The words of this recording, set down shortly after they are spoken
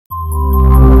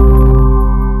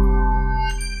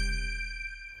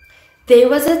There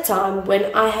was a time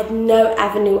when I had no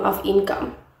avenue of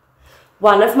income.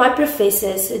 One of my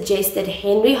professors suggested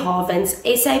Henry Harvin's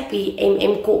SAP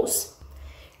MM course.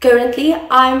 Currently,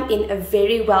 I'm in a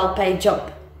very well-paid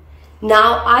job.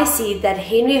 Now I see that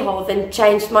Henry Harvin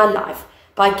changed my life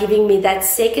by giving me that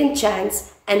second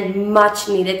chance and much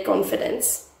needed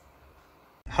confidence.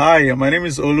 Hi, my name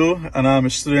is Olu and I'm a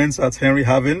student at Henry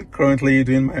Harvin, currently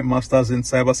doing my master's in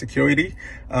cybersecurity.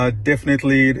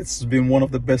 Definitely, it's been one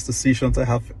of the best decisions I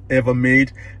have ever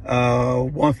made.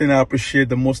 One thing I appreciate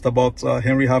the most about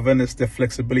Henry Harvin is the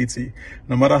flexibility.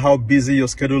 No matter how busy your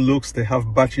schedule looks, they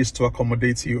have batches to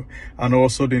accommodate you. And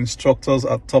also the instructors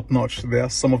are top notch. They are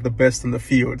some of the best in the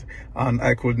field and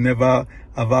I could never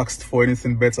have asked for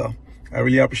anything better. I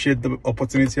really appreciate the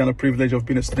opportunity and the privilege of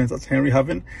being a student at Henry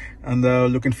Harvin and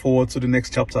looking forward to the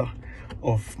next chapter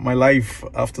of my life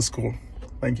after school.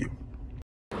 Thank you.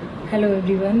 Hello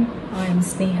everyone, I'm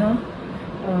Sneha.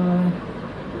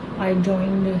 I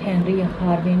joined Henry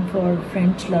Harvin for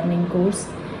French learning course.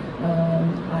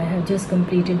 I have just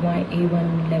completed my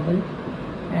A1 level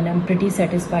and I'm pretty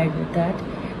satisfied with that.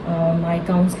 My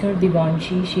counselor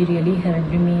Divanshi, she really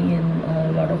helped me in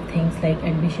a lot of things like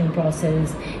admission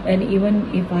process, and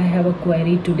even if I have a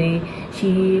query today,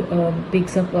 she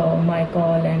picks up my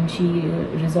call and she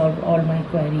resolves all my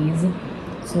queries.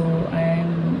 So I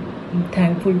am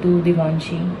thankful to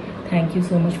Divanshi. Thank you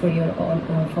so much for your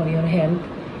help.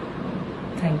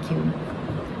 Thank you.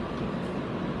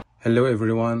 Hello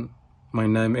everyone, my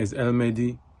name is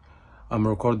Alumni. I'm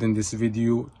recording this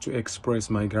video to express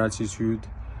my gratitude,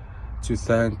 to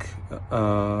thank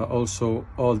also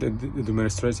all the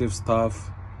administrative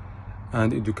staff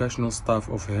and educational staff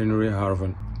of Henry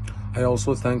Harvin. I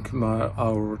also thank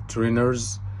our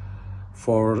trainers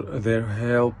for their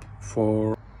help,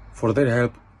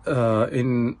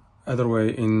 in other way,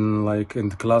 in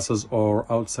the classes or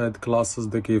outside classes.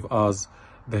 They give us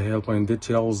the help in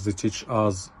details. They teach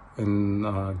us in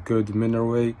a good manner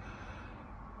way.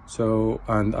 So,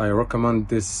 and I recommend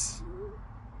this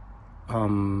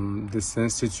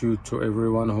institute to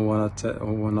everyone who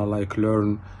wanna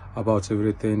learn about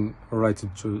everything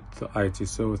related to IT.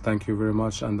 So thank you very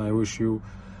much, and I wish you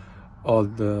all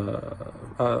the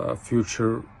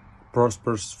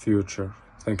prosperous future.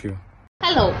 Thank you.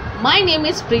 Hello, my name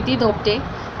is Preeti Dhopte.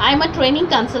 I am a training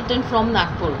consultant from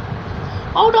Nagpur.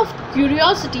 Out of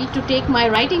curiosity to take my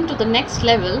writing to the next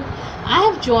level, I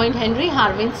have joined Henry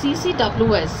Harvin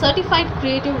CCWS Certified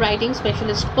Creative Writing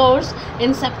Specialist course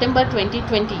in September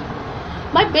 2020.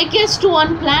 My biggest to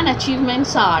unplanned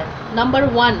achievements are: number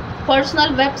 1, personal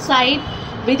website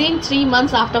within 3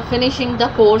 months after finishing the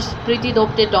course,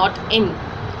 preetidhopte.in.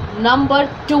 Number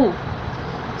 2,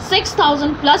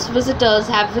 6,000 plus visitors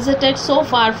have visited so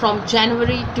far from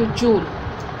January to June.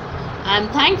 I am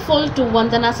thankful to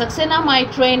Vandana Saxena, my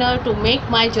trainer, to make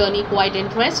my journey quite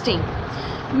interesting.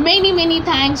 Many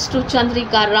thanks to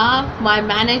Chandrika Rao, my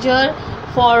manager,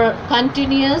 for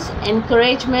continuous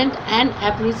encouragement and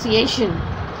appreciation.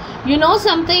 You know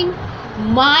something?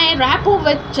 My rapport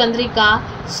with Chandrika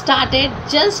started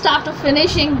just after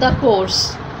finishing the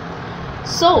course.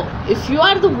 So, if you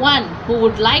are the one who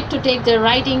would like to take their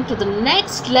writing to the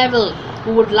next level,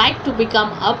 who would like to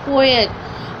become a poet,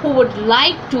 who would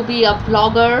like to be a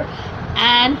blogger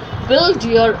and build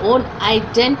your own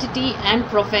identity and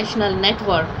professional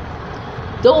network,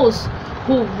 those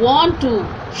who want to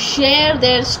share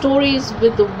their stories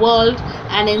with the world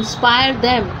and inspire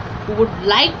them, who would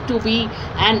like to be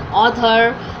an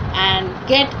author and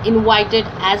get invited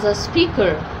as a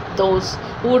speaker, those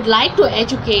who would like to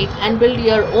educate and build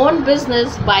your own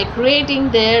business by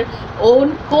creating their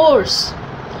own course,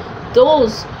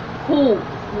 those who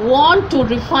want to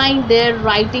refine their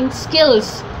writing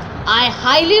skills, I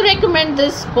highly recommend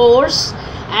this course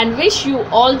and wish you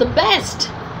all the best.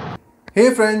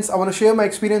 Hey friends, I want to share my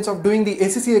experience of doing the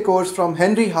ACCA course from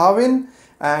Henry Harvin,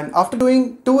 and after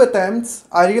doing 2 attempts,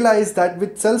 I realized that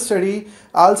with self-study,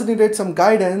 I also needed some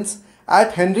guidance.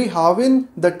 At Henry Harvin,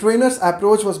 the trainer's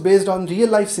approach was based on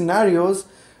real-life scenarios,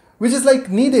 which is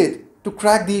needed to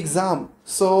crack the exam.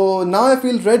 So now I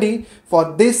feel ready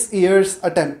for this year's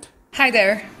attempt. Hi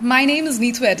there, my name is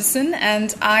Neetu Edison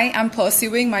and I am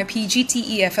pursuing my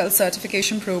PGTEFL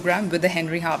certification program with the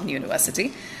Henry Harvin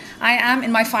University. I am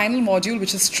in my final module,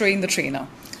 which is Train the Trainer.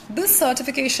 This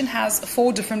certification has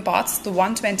 4 different parts: the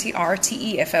 120-hour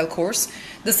TEFL course,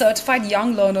 the Certified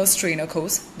Young Learners Trainer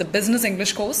course, the Business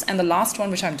English course, and the last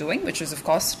one which I'm doing, which is of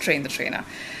course Train the Trainer.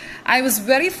 I was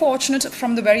very fortunate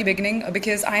from the very beginning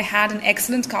because I had an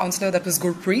excellent counselor, that was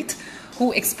Gurpreet,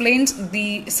 who explained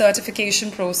the certification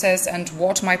process and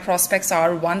what my prospects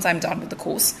are once I'm done with the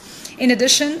course. In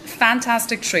addition,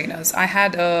 fantastic trainers. I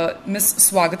had Miss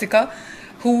Swagatika,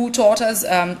 who taught us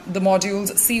the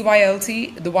modules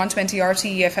CYLT, the 120-hour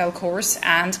TEFL course,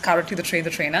 and currently the Train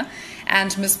the Trainer,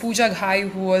 and Miss Pooja Ghai,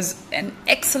 who was an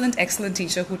excellent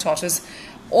teacher who taught us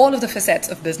all of the facets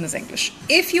of business English.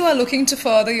 If you are looking to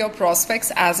further your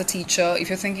prospects as a teacher, if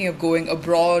you're thinking of going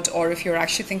abroad, or if you're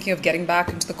actually thinking of getting back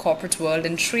into the corporate world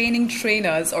and training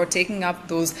trainers or taking up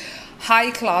those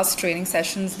high-class training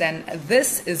sessions, then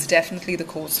this is definitely the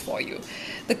course for you.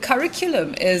 The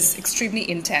curriculum is extremely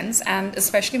intense, and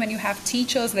especially when you have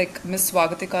teachers like Miss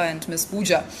Swagatika and Miss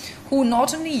Pooja, who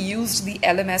not only used the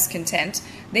LMS content,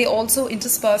 they also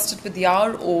interspersed it with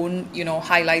their own,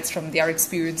 highlights from their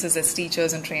experiences as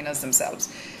teachers and trainers themselves.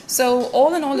 So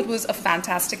all in all, it was a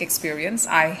fantastic experience.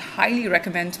 I highly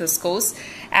recommend this course,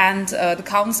 and the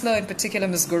counselor in particular,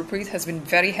 Ms. Gurpreet, has been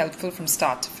very helpful from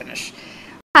start to finish.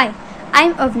 Hi,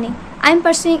 I'm Avni. I'm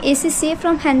pursuing ACCA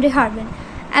from Henry Harvin.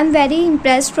 I'm very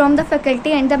impressed from the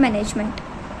faculty and the management.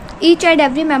 Each and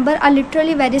every member are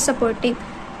literally very supportive,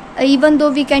 even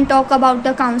though we can talk about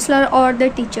the counselor or the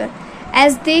teacher,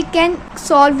 as they can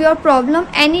solve your problem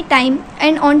anytime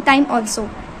and on time also.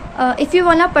 If you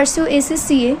wanna pursue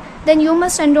ACCA, then you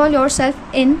must enroll yourself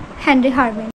in Henry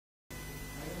Harvin.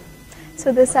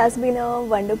 So this has been a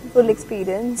wonderful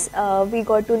experience. We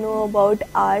got to know about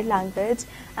our language,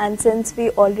 and since we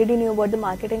already knew about the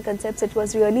marketing concepts, it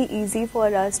was really easy for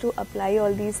us to apply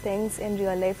all these things in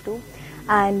real life too.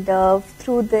 And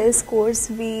through this course,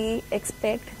 we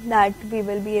expect that we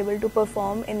will be able to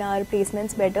perform in our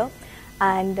placements better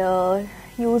and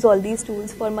use all these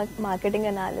tools for marketing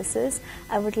analysis.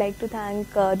 I would like to thank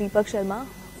Deepak Sharma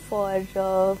for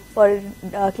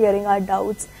clearing our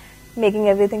doubts, making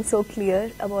everything so clear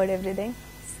about everything.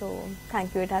 So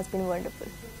thank you, it has been wonderful.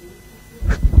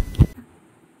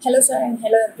 Hello sir, and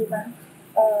hello everyone.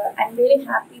 I'm really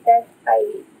happy that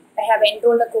I have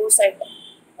enrolled the course at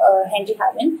Henry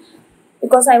Harvin,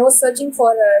 because I was searching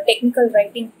for a technical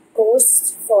writing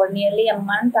course for nearly a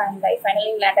month, and I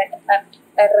finally landed at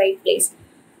a right place.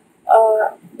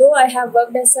 Though I have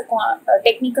worked as a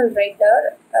technical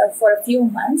writer for a few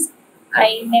months,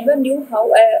 I never knew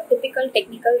how a typical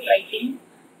technical writing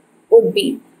would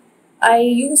be. I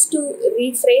used to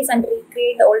rephrase and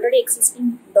recreate the already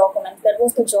existing documents. That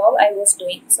was the job I was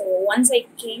doing. So once I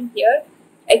came here,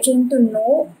 I came to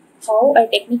know how a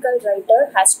technical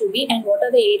writer has to be and what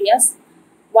are the areas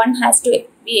one has to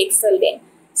be excelled in.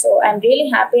 So I'm really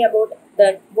happy about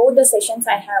both the sessions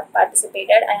I have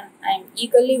participated, and I'm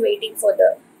eagerly waiting for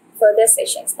the further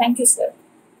sessions. Thank you, sir.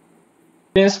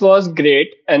 This was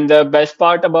great, and the best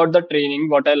part about the training,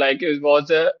 what I like,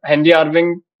 was a Henry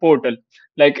Harvin portal.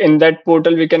 Like in that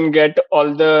portal, we can get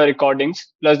all the recordings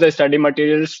plus the study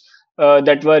materials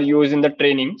that were used in the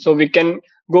training. So we can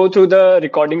go through the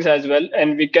recordings as well,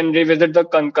 and we can revisit the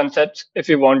concepts if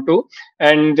we want to.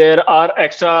 And there are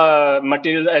extra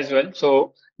materials as well.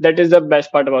 So that is the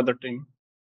best part about the training.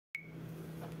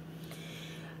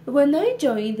 When I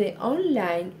joined the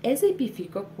online SAP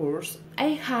FICO course, I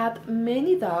had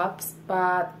many doubts,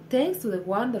 but thanks to the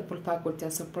wonderful faculty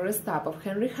and support staff of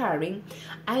Henry Harvin,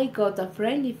 I got a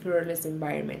friendly, fearless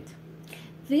environment.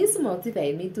 This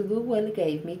motivated me to do well and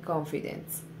gave me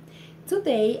confidence.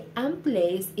 Today, I'm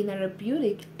placed in a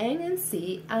reputed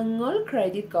NNC, and all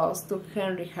credit goes to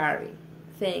Henry Harvin.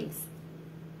 Thanks.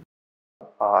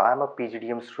 I'm a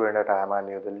PGDM student at IIMA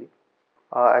New Delhi.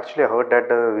 Actually, I heard that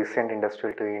the recent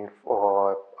industrial trend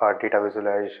for data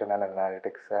visualization and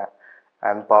analytics,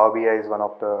 and Power BI is one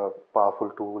of the powerful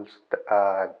tools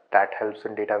that helps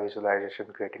in data visualization,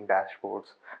 creating dashboards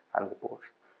and reports.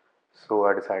 So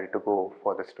I decided to go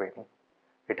for this training.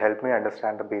 It helped me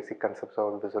understand the basic concepts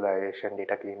of visualization,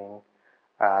 data cleaning,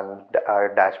 and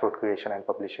dashboard creation and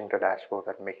publishing the dashboard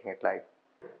and making it live.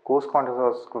 Course content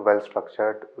was well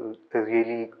structured,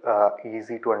 really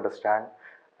easy to understand,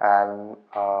 and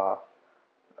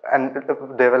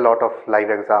there were a lot of live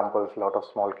examples, a lot of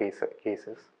small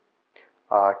cases.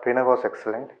 Trainer was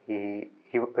excellent. He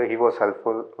was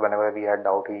helpful whenever we had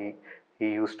doubt. He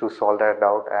used to solve that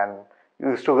doubt and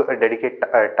used to dedicate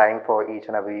time for each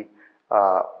and every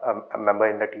member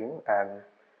in the team. And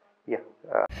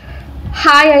yeah.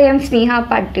 Hi, I am Sneha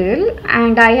Patil,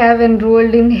 and I have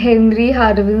enrolled in Henry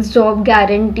Harvin's Job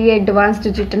Guarantee Advanced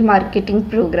Digital Marketing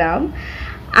Program.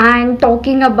 And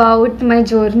talking about my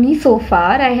journey so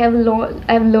far, I've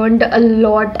learned a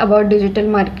lot about digital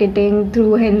marketing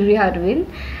through Henry Harvin,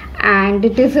 and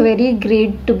it is very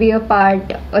great to be a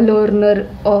learner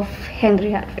of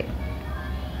Henry Harvin.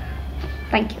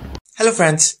 Thank you. Hello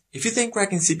friends, if you think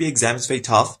cracking CPA exam is very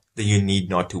tough, then you need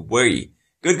not to worry.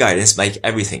 Good guidance makes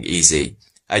everything easy.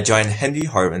 I joined Henry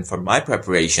Harvin for my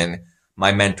preparation.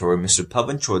 My mentor, Mr.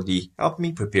 Pavan Chaudhary, helped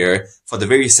me prepare for the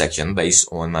various section based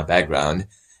on my background.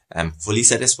 I'm fully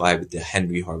satisfied with the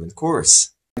Henry Harvin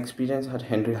course. My experience at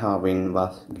Henry Harvin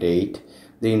was great.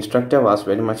 The instructor was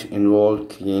very much involved,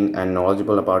 keen and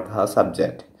knowledgeable about her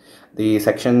subject. The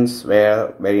sections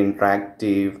were very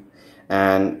interactive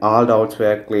and all doubts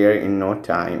were clear in no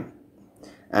time.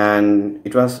 And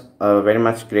it was a very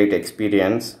much great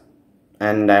experience,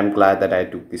 and I'm glad that I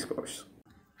took this course.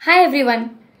 Hi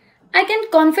everyone. I can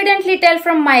confidently tell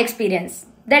from my experience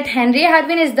that Henry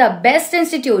Harvin is the best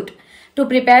institute to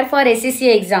prepare for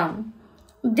ACCA exam.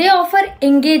 They offer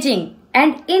engaging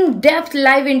and in-depth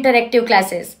live interactive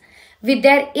classes with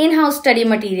their in-house study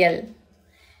material.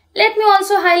 Let me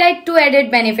also highlight two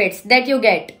added benefits that you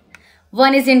get.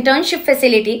 One is internship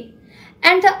facility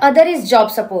and the other is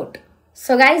job support.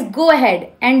 So guys, go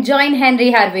ahead and join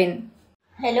Henry Harvin.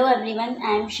 Hello everyone,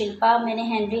 I am Shilpa. मैंने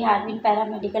Henry Harvin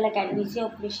paramedical academy से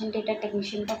operation theatre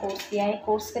technician का course किया है।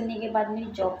 Course करने के बाद मेरी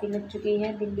job भी लग चुकी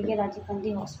है दिल्ली के राजीव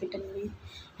गांधी हॉस्पिटल में।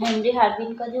 हेनरी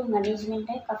हार्विन का जो मैनेजमेंट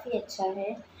है काफ़ी अच्छा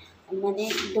है। मैंने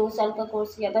 2 साल का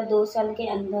कोर्स किया था। 2 साल के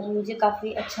अंदर मुझे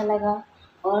काफ़ी अच्छा लगा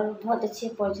और बहुत अच्छी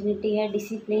अपॉर्चुनिटी है।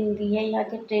 डिसिप्लिन भी है। यहाँ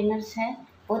के ट्रेनर्स हैं,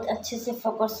 बहुत अच्छे से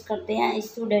फोकस करते हैं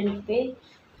स्टूडेंट पे।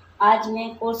 आज मैं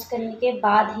कोर्स करने के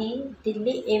बाद ही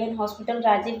दिल्ली एवन हॉस्पिटल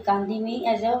राजीव गांधी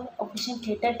में as a operation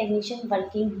theatre technician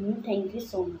working हूँ। Thank you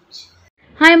so much.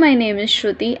 Hi, my name is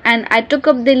Shruti and I took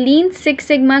up the Lean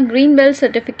Six Sigma Green Belt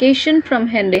certification from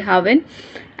Henry Harvin,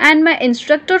 and my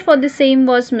instructor for the same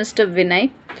was Mr. Vinay.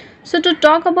 So to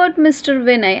talk about Mr.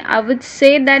 Vinay, I would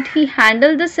say that he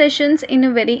handled the sessions in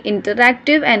a very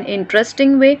interactive and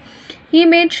interesting way. He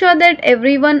made sure that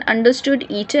everyone understood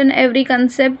each and every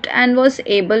concept and was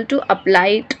able to apply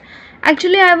it.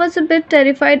 Actually, I was a bit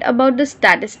terrified about the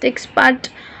statistics part,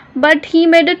 but he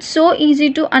made it so easy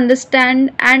to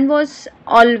understand and was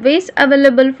always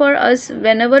available for us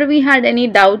whenever we had any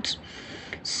doubts.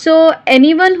 So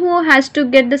anyone who has to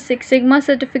get the Six Sigma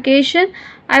certification,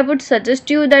 I would suggest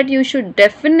you that you should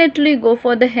definitely go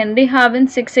for the Henry Harvin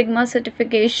Six Sigma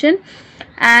certification.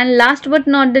 And last but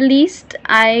not the least,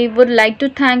 I would like to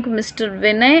thank Mr.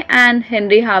 Vinay and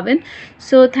Henry Harvin.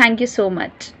 So thank you so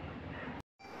much.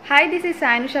 Hi, this is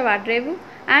Sainusha Vadrevu.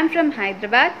 I am from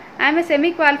Hyderabad. I am a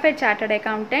semi-qualified chartered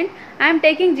accountant. I am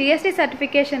taking GST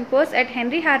certification course at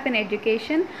Henry Harvin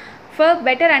Education for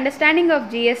better understanding of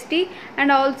GST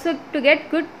and also to get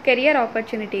good career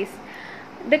opportunities.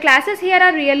 The classes here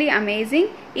are really amazing.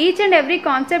 Each and every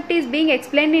concept is being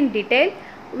explained in detail.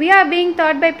 We are being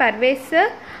taught by Parvez sir.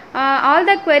 All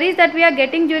the queries that we are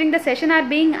getting during the session are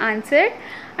being answered,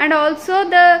 and also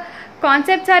the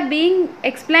concepts are being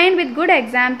explained with good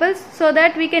examples so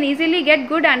that we can easily get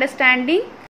good understanding.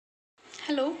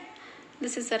 Hello,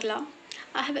 this is Sarla.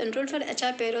 I have enrolled for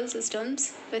HR payroll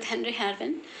systems with Henry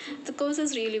Harvin. The course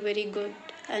is really very good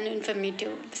and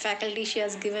informative. The faculty, she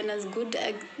has given us good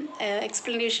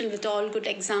explanation with all good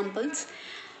examples.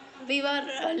 We were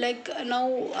now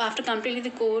after completing the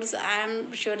course, I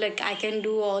am sure I can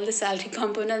do all the salary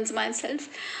components myself.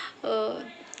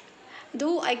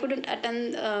 Though I couldn't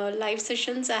attend live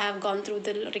sessions, I have gone through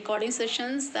the recording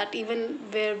sessions that even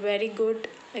were very good.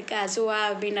 As I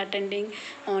have been attending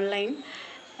online,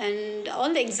 and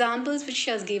all the examples which she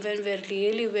has given were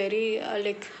really very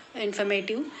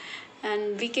informative,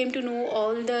 and we came to know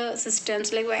all the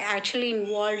systems we're actually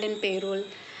involved in payroll.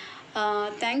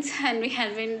 Thanks Henry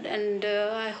Harvin, and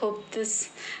I hope this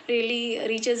really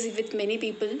reaches with many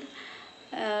people.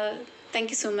 Thank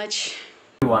you so much.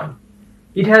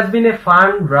 It has been a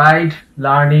fun ride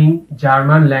learning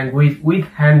German language with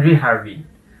Henry Harvin.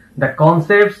 The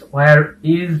concepts were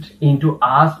eased into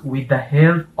us with the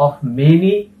help of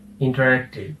many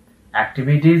interactive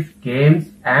activities, games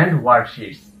and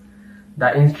worksheets.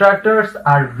 The instructors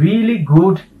are really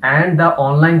good and the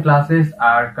online classes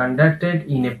are conducted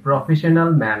in a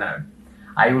professional manner.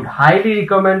 I would highly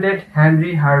recommend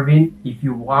Henry Harvin if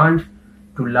you want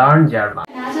to learn German.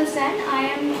 As I said, I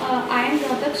am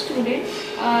Rohtak student.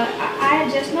 I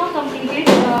have just now completed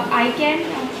ICANN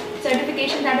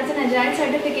certification, that is an Agile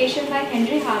certification by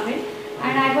Henry Harvin,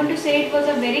 and I want to say it was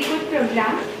a very good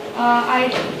program. I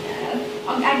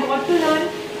got to learn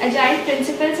Agile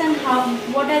principles and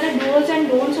what are the do's and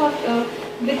don'ts of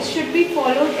which should be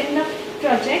followed in the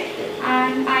project,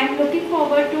 and I am looking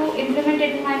forward to implement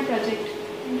it in my project.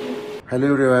 Thank you. Hello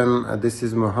everyone, this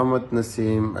is Muhammad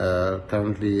Naseem.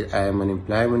 Currently I am an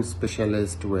employment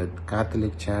specialist with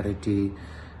Catholic Charity.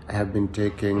 I have been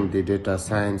taking the data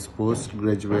science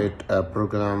postgraduate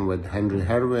program with Henry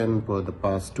Harvin for the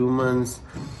past 2 months.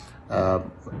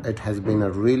 It has been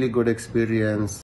a really good experience.